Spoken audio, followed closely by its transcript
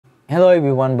Hello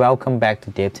everyone, welcome back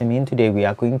to Devtamin. Today we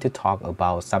are going to talk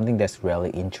about something that's really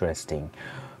interesting.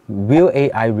 Will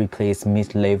AI replace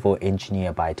mid-level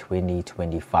engineer by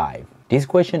 2025? This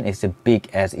question is big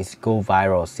as it's go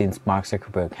viral since Mark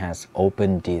Zuckerberg has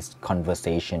opened this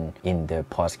conversation in the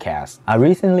podcast.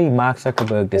 Recently, Mark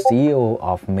Zuckerberg, the CEO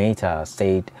of Meta,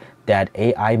 said that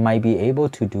AI might be able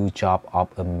to do job of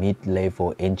a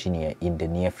mid-level engineer in the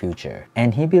near future.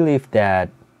 And he believed that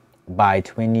by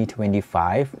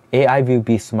 2025, AI will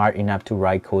be smart enough to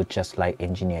write code just like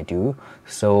engineers do.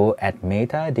 So at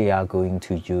Meta, they are going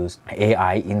to use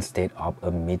AI instead of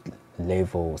a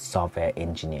mid-level software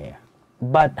engineer.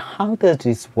 But how does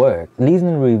this work?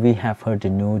 Recently, we have heard the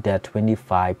news that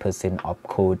 25% of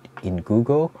code in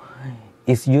Google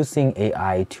is using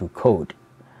AI to code.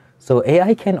 So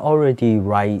AI can already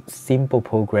write simple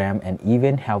program and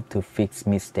even help to fix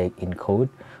mistake in code.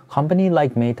 Companies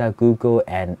like Meta, Google,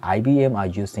 and IBM are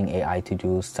using AI to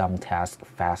do some tasks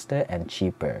faster and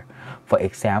cheaper. For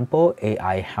example,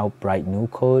 AI help write new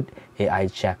code, AI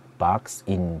check bugs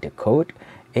in the code,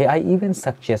 AI even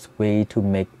suggests ways to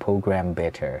make program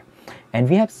better. And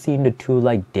we have seen the tool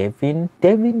like Devin.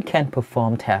 Devin can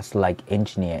perform tasks like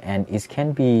engineer and it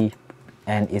can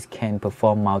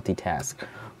perform multitask.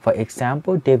 For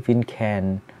example, Devin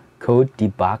can code,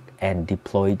 debug, and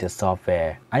deploy the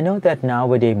software. I know that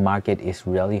nowadays market is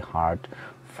really hard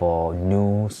for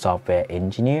new software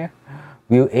engineer.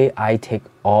 Will AI take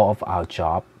all of our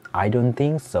job? I don't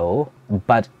think so,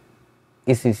 but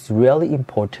it is really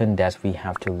important that we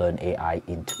have to learn AI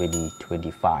in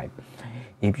 2025.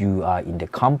 If you are in the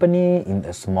company, in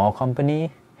a small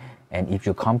company, and if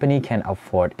your company can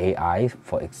afford AI,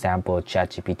 for example,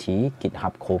 ChatGPT,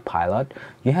 GitHub Copilot,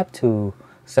 you have to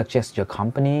suggest your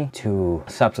company to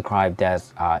subscribe that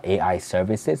AI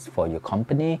services for your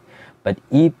company. But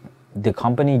if the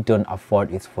company don't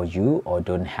afford it for you or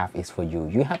don't have it for you,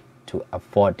 you have to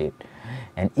afford it.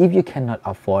 And if you cannot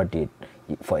afford it,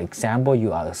 for example,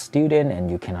 you are a student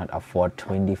and you cannot afford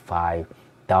 $25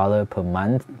 per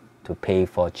month to pay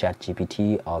for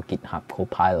ChatGPT or GitHub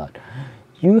Copilot,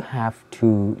 you have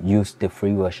to use the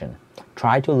free version.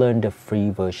 Try to learn the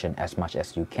free version as much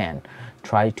as you can.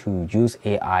 Try to use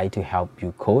AI to help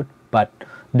you code, but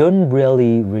don't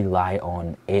really rely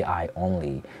on AI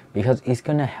only because it's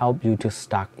gonna help you to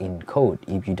stuck in code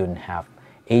if you don't have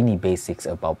any basics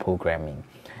about programming.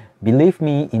 Believe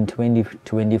me, in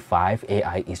 2025,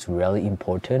 AI is really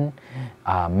important.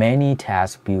 Many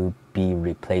tasks will be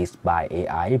replaced by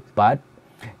AI, but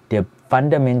the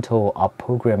fundamental of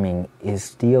programming is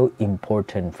still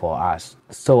important for us.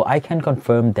 So I can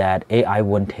confirm that AI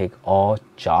won't take all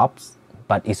jobs,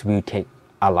 but it will take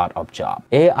a lot of jobs.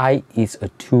 AI is a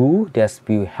tool that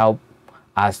will help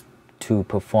us to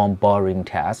perform boring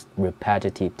tasks,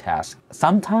 repetitive tasks.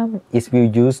 Sometimes it will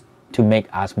use to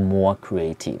make us more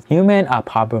creative. Humans are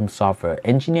problem solvers.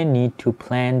 Engineers need to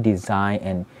plan, design,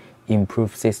 and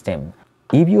improve systems.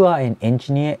 If you are an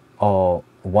engineer or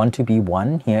want to be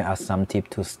one, here are some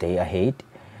tips to stay ahead.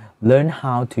 Learn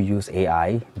how to use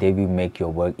AI. They will make your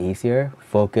work easier.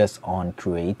 Focus on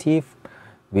creative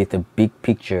with a big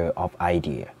picture of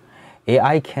idea.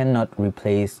 AI cannot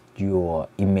replace your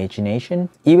imagination.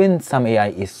 Even some AI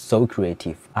is so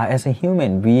creative. As a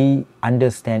human, we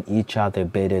understand each other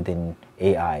better than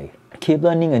AI. Keep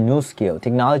learning a new skill.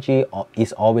 Technology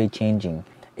is always changing.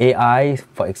 AI,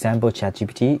 for example,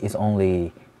 ChatGPT is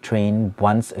only trained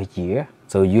once a year.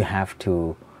 So you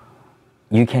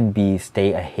can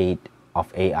stay ahead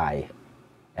of AI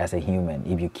as a human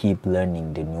if you keep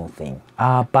learning the new thing.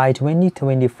 By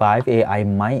 2025, AI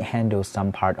might handle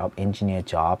some part of engineer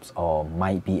jobs or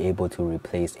might be able to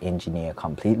replace engineer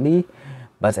completely.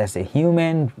 But as a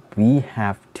human, we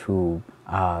have to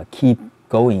keep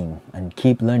going and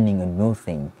keep learning a new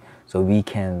thing so we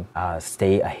can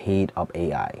stay ahead of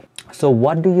AI. So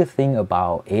what do you think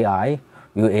about AI?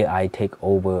 Will AI take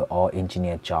over all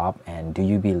engineer job? And do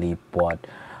you believe what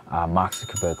Mark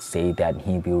Zuckerberg said that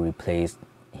he will replace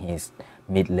his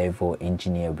mid-level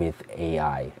engineer with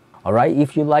AI? Alright,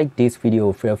 if you like this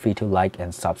video, feel free to like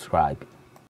and subscribe.